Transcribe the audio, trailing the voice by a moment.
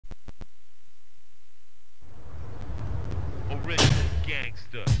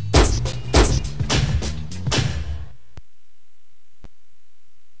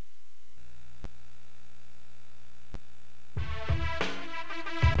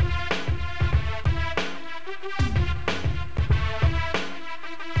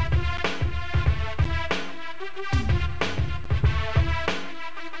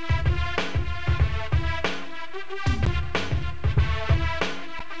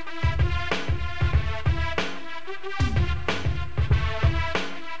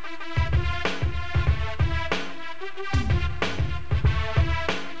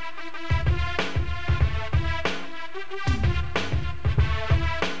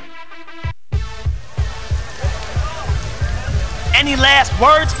any last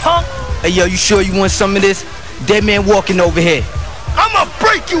words, punk? Hey, yo, you sure you want some of this? Dead man walking over here. I'ma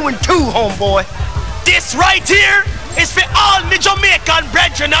break you in two, homeboy. This right here is for all me Jamaican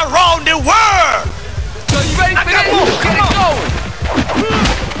brethren around the world. So you ready for this? Get it going.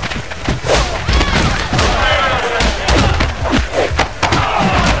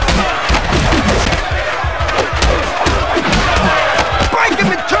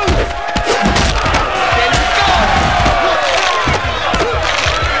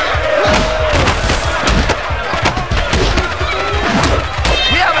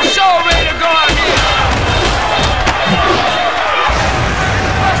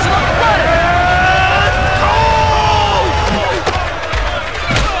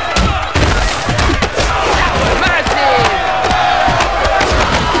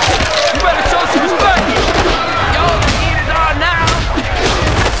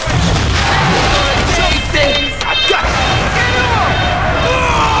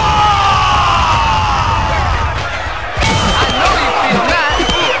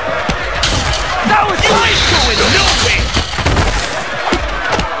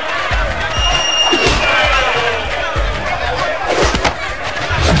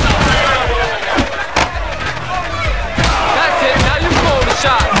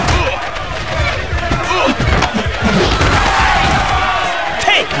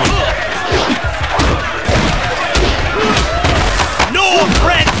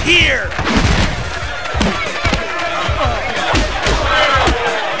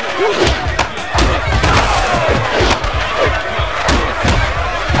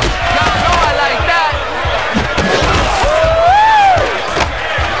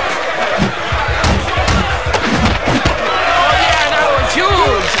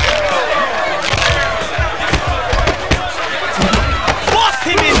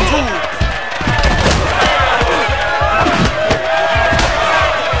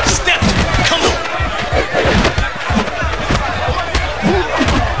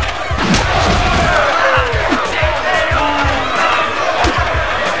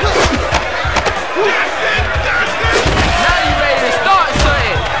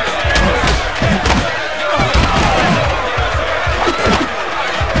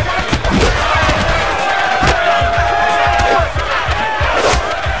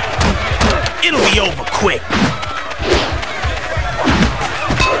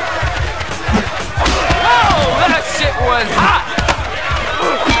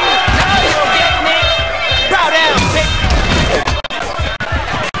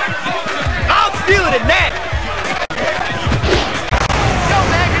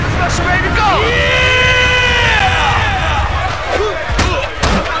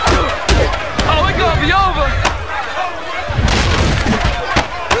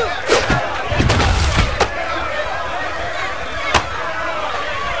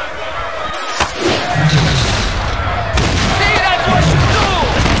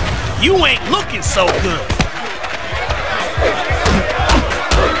 You ain't looking so good.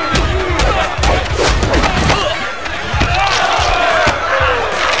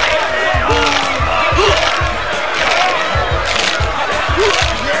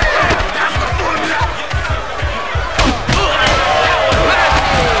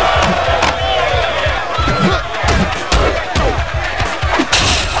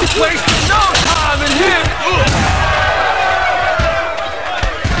 Wasting no time in here.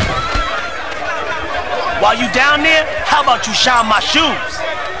 While you down there, how about you shine my shoes?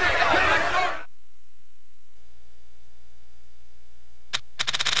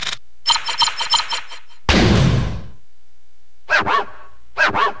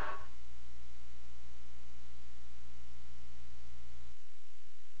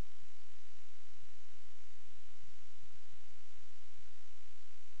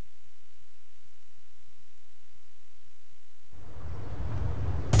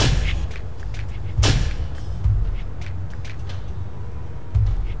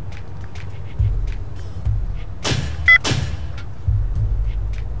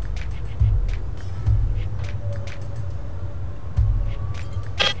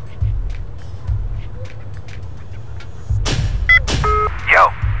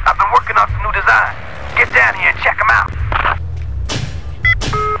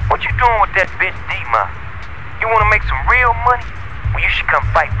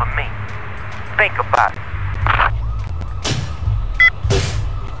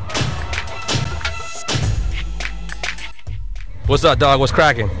 What's up, dog? What's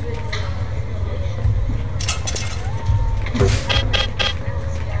cracking?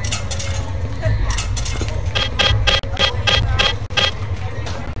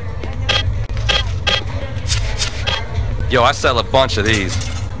 Yo, I sell a bunch of these.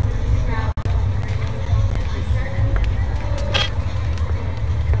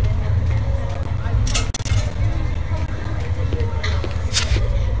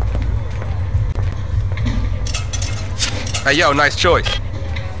 Hey, yo, nice choice.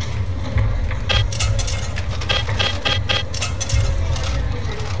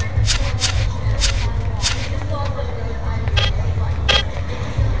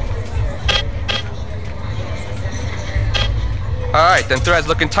 Alright, then thread's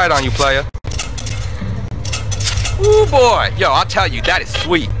looking tight on you, player. Ooh, boy. Yo, I'll tell you, that is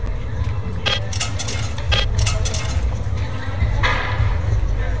sweet.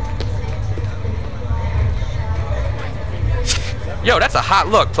 Yo, that's a hot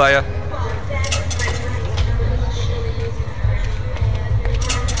look, player.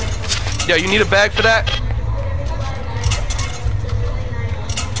 Yo, you need a bag for that?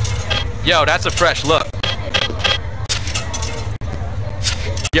 Yo, that's a fresh look.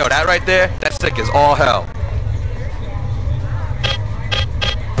 Yo, that right there, that stick is all hell.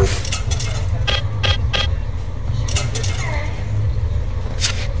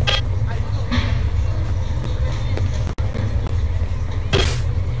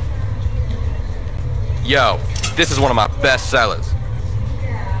 Yo, this is one of my best sellers.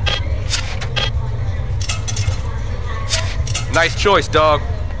 Nice choice, dog.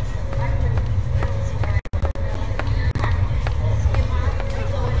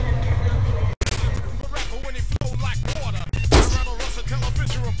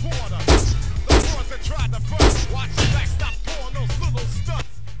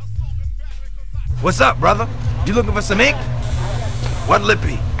 What's up, brother? You looking for some ink? What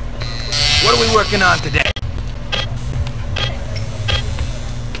lippy? What are we working on today?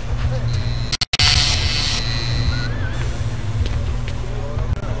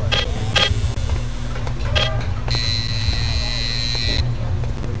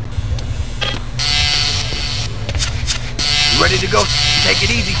 You ready to go? Take it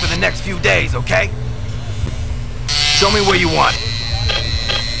easy for the next few days, okay? Show me where you want it.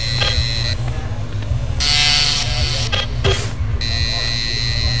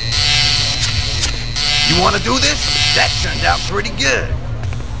 You want to do this? That turned out pretty good.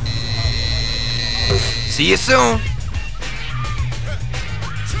 See you soon.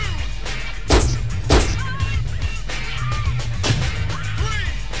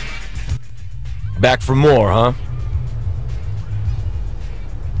 Back for more, huh?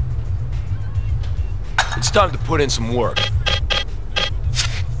 It's time to put in some work.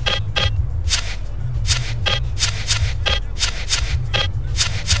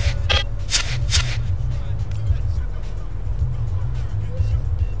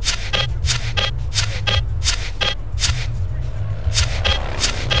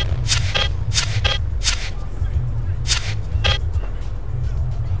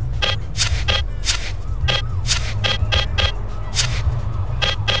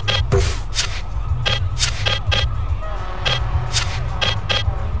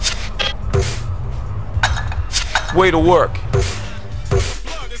 Way to work.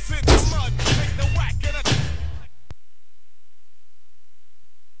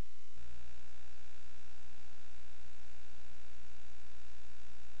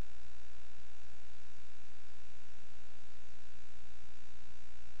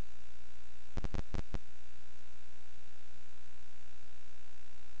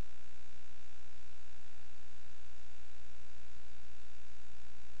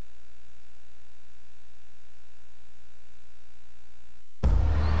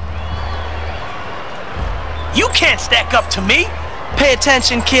 You can't stack up to me. Pay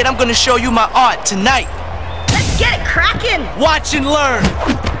attention, kid. I'm gonna show you my art tonight. Let's get it cracking. Watch and learn.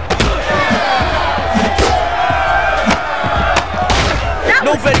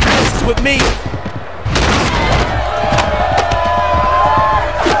 Nobody messes with me.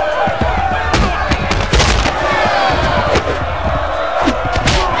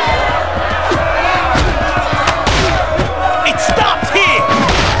 It stops here.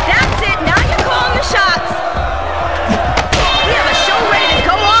 That's it. Now you're calling the shots. We have a show ready to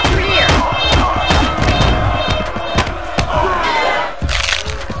go off for here.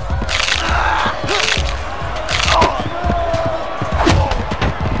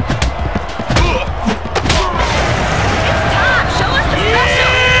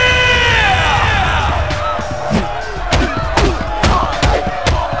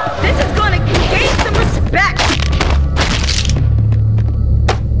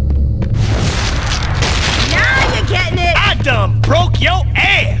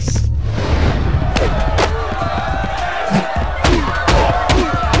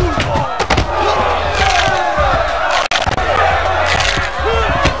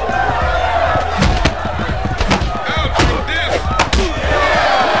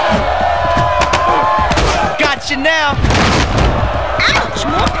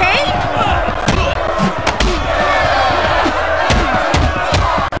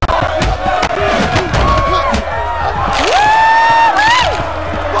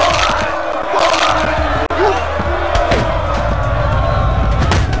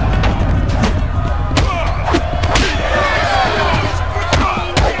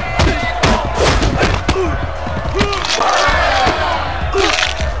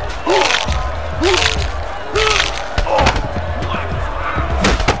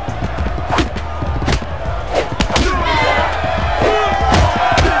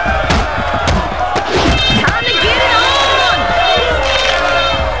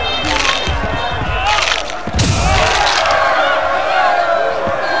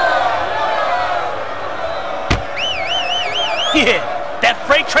 Yeah, that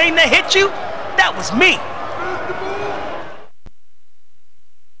freight train that hit you, that was me.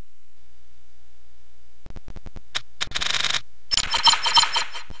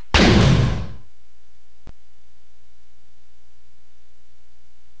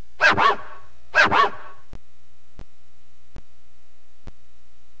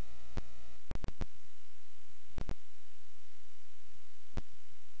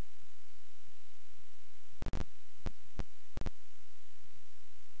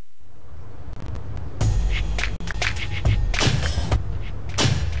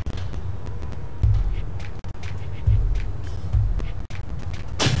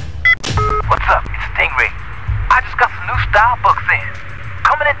 What's up? It's Stingray. I just got some new style books in.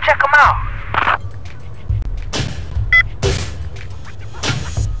 Come in and check them out.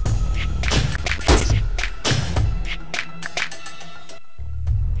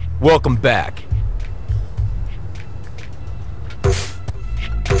 Welcome back.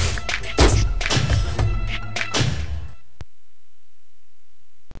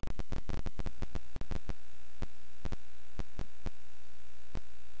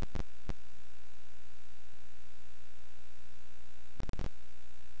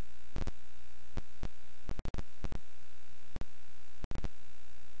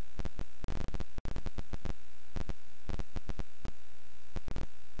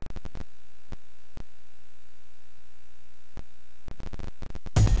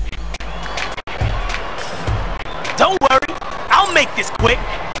 Don't worry, I'll make this quick.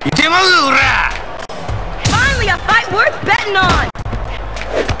 Finally, a fight worth betting on!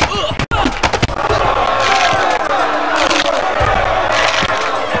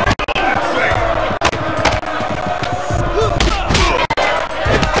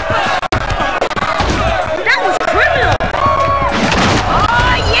 That was criminal!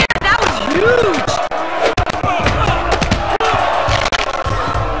 Oh yeah, that was huge!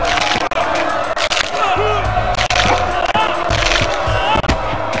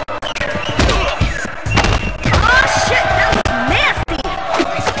 Oh shit, that was nasty!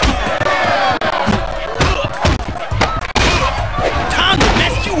 Time to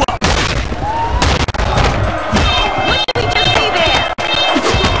mess you up. What did we just see there?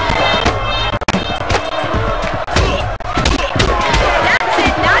 That's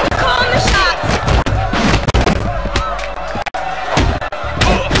it, now you're calling the shots!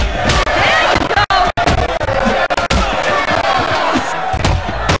 There you go!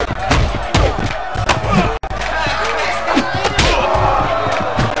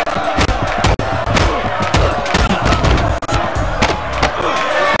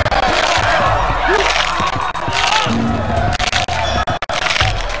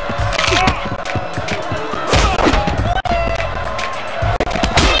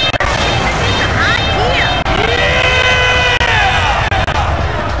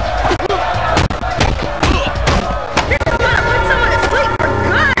 This is gonna put someone to sleep for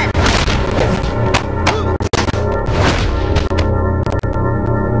good!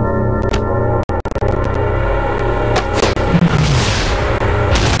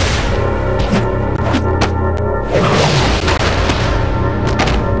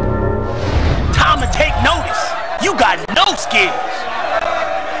 Time to take notice. You got no skills.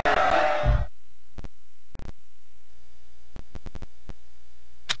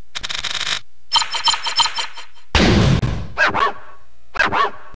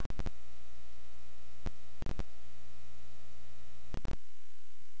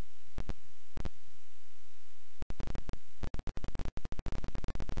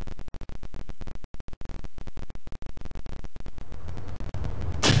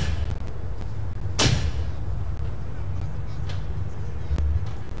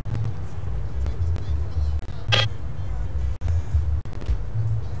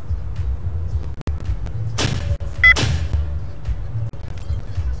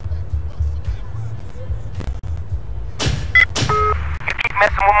 You keep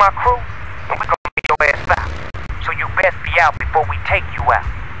messing with my crew, and we gonna make your ass stop. So you best be out before we take you out.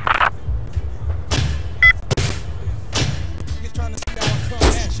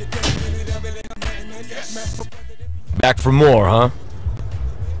 Back for more, huh?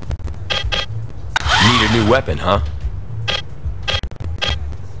 Need a new weapon, huh?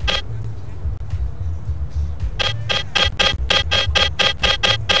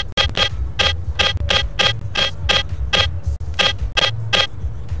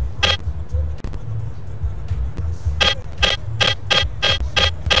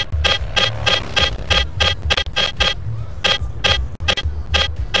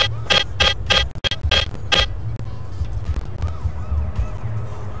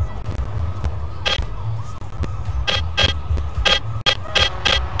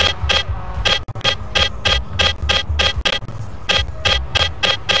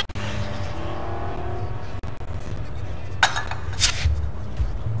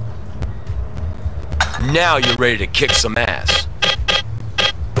 Now you're ready to kick some ass.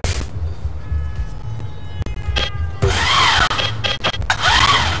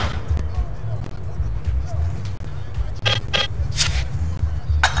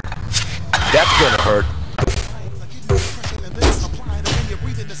 That's gonna hurt.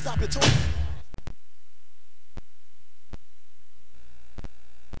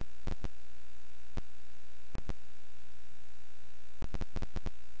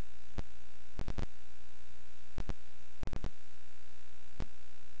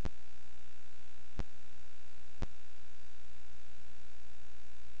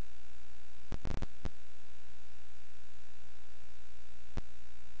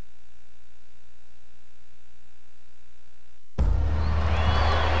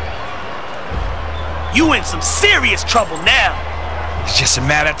 You in some serious trouble now. It's just a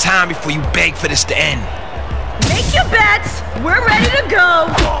matter of time before you beg for this to end. Make your bets. We're ready to go.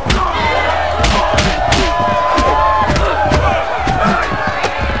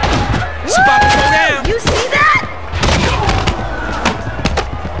 It's about to go down. You see that?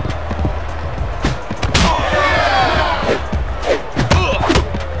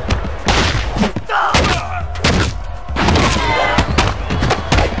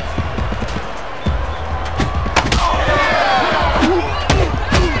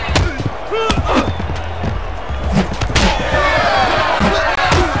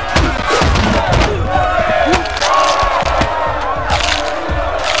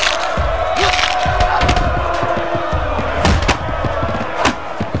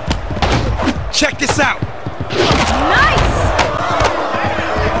 Check this out. Nice!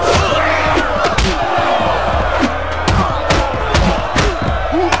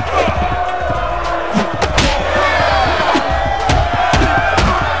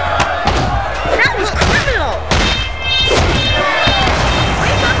 That was criminal!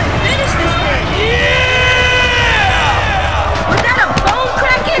 Wake up and finish this thing! Yeah! Was that a bone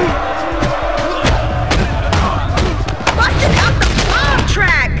cracking? Busted out the bomb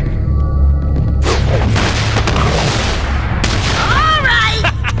track!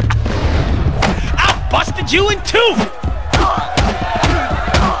 Busted you in two!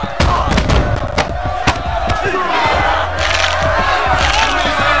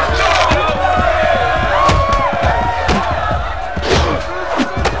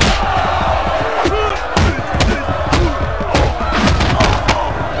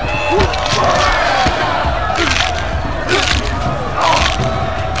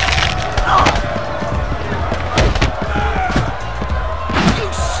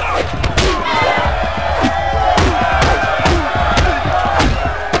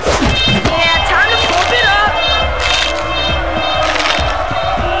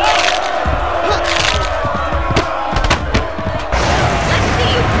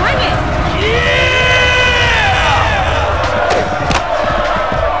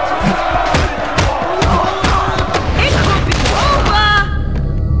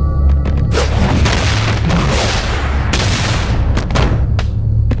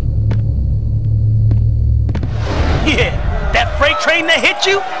 Yeah, that freight train that hit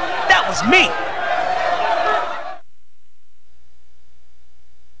you, that was me.